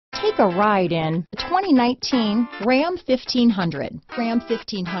Take a ride in the 2019 Ram 1500. Ram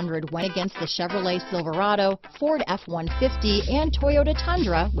 1500 went against the Chevrolet Silverado, Ford F-150, and Toyota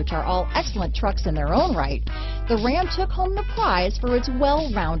Tundra, which are all excellent trucks in their own right. The Ram took home the prize for its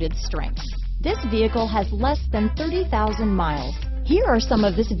well-rounded strengths. This vehicle has less than 30,000 miles. Here are some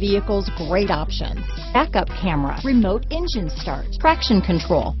of this vehicle's great options: backup camera, remote engine start, traction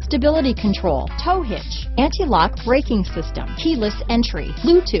control, stability control, tow hitch, anti-lock braking system, keyless entry,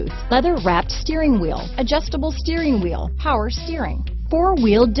 Bluetooth, leather-wrapped steering wheel, adjustable steering wheel, power steering,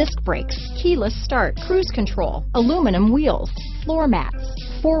 four-wheel disc brakes, keyless start, cruise control, aluminum wheels, floor mats,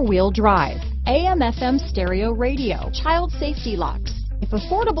 four-wheel drive, AM/FM stereo radio, child safety locks. If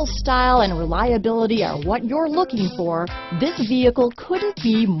affordable style and reliability are what you're looking for, this vehicle couldn't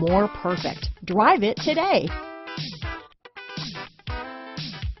be more perfect. Drive it today.